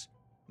answers,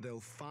 they'll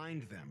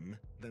find them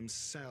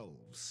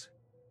themselves.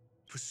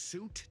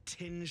 Pursuit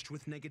tinged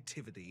with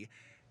negativity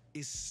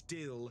is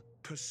still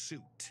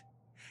pursuit,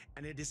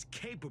 and it is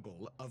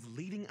capable of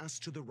leading us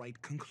to the right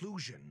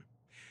conclusion.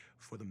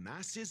 For the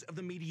masses of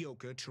the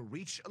mediocre to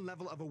reach a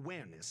level of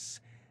awareness,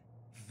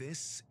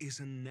 this is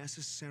a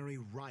necessary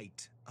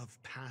rite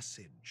of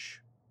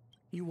passage.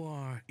 You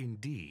are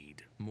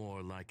indeed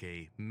more like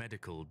a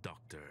medical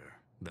doctor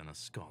than a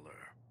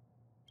scholar.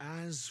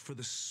 As for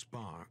the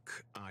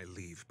spark I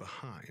leave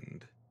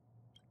behind,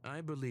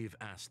 I believe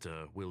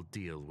Asta will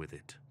deal with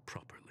it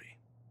properly.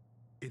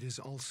 it is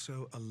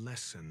also a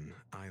lesson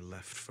I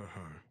left for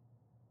her.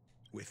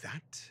 With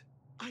that,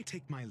 I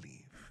take my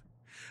leave.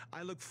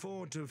 I look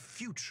forward to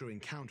future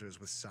encounters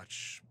with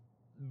such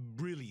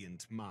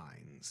brilliant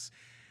minds.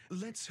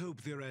 Let's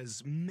hope they're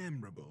as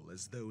memorable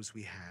as those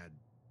we had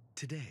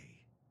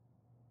today.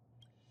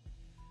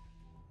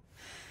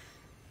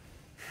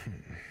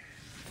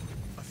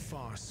 A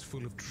farce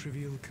full of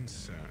trivial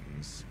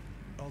concerns.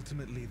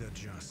 Ultimately, they're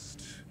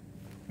just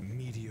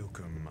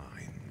mediocre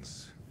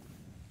minds.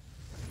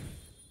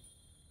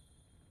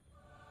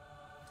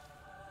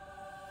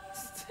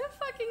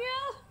 Fucking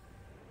hell!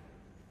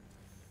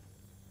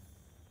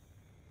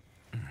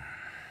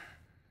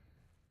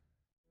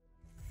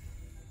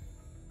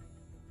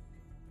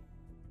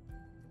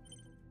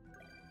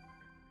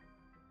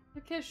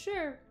 Okay,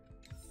 sure.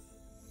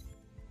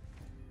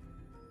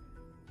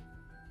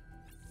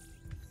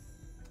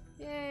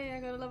 Yay, I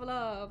gotta level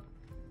up.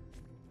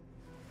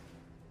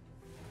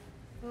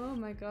 Oh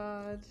my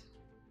god.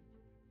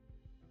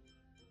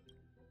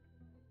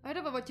 I heard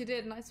about what you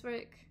did, nice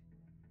work.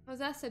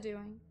 How's Asta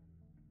doing?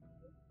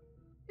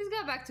 She's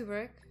got back to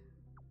work.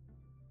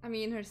 I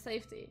mean, her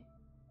safety.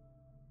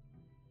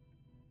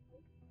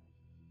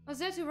 What's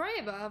there to worry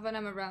about when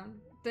I'm around?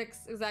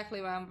 That's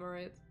exactly why I'm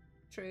worried.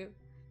 True.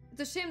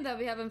 It's a shame that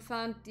we haven't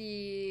found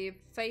the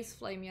face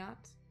flame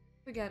yet.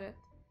 Forget it.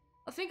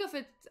 I'll think of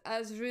it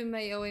as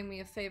Rume owing me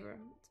a favor.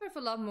 It's worth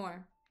a lot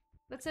more.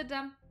 That's it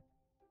then.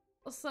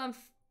 Also,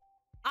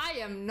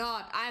 I'm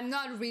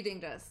not reading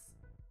this.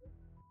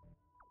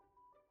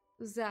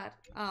 Who's that?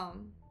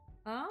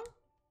 Huh?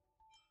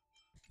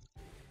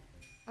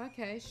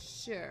 Okay,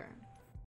 sure.